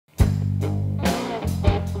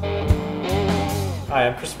Hi,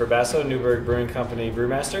 I'm Christopher Basso, Newburgh Brewing Company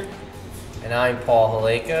Brewmaster. And I'm Paul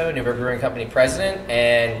Haleko, Newburgh Brewing Company President,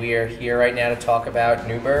 and we are here right now to talk about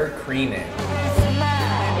Newburgh Cream Ale.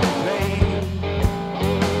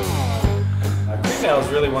 Cream ale is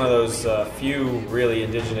really one of those few really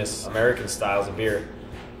indigenous American styles of beer,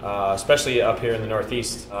 especially up here in the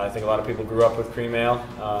Northeast. I think a lot of people grew up with cream ale,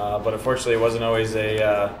 but unfortunately it wasn't always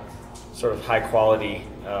a sort of high quality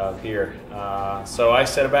beer. So I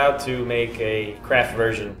set about to make a craft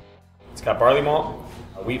version. It's got barley malt,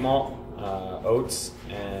 wheat malt, oats,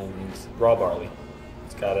 and raw barley.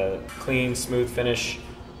 It's got a clean, smooth finish,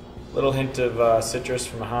 little hint of citrus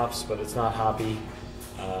from the hops, but it's not hoppy.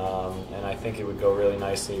 And I think it would go really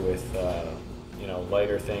nicely with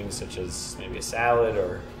lighter things such as maybe a salad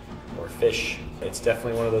or fish. It's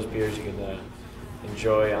definitely one of those beers you can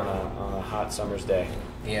enjoy on a hot summer's day.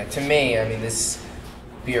 Yeah, to me, I mean, this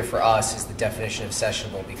beer for us is the definition of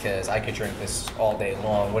sessionable because I could drink this all day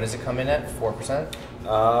long. What does it come in at?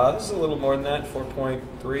 4%? This is a little more than that,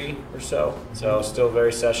 4.3 or so. So still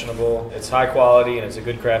very sessionable. It's high quality and it's a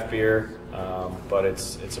good craft beer, but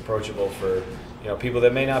it's approachable for people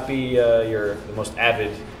that may not be the most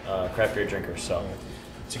avid craft beer drinkers. So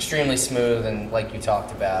it's extremely smooth and, like you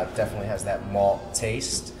talked about, definitely has that malt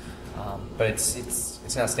taste. But it's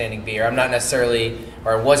an outstanding beer. I'm not necessarily,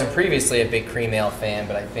 or I wasn't previously a big cream ale fan,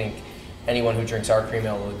 but I think anyone who drinks our cream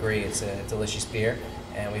ale will agree it's a delicious beer,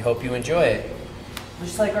 and we hope you enjoy it.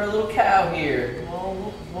 Just like our little cow here.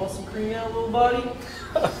 Want some cream ale, little buddy?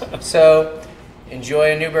 So,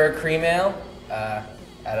 enjoy a Newburgh cream ale at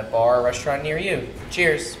a bar or restaurant near you.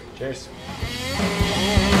 Cheers. Cheers.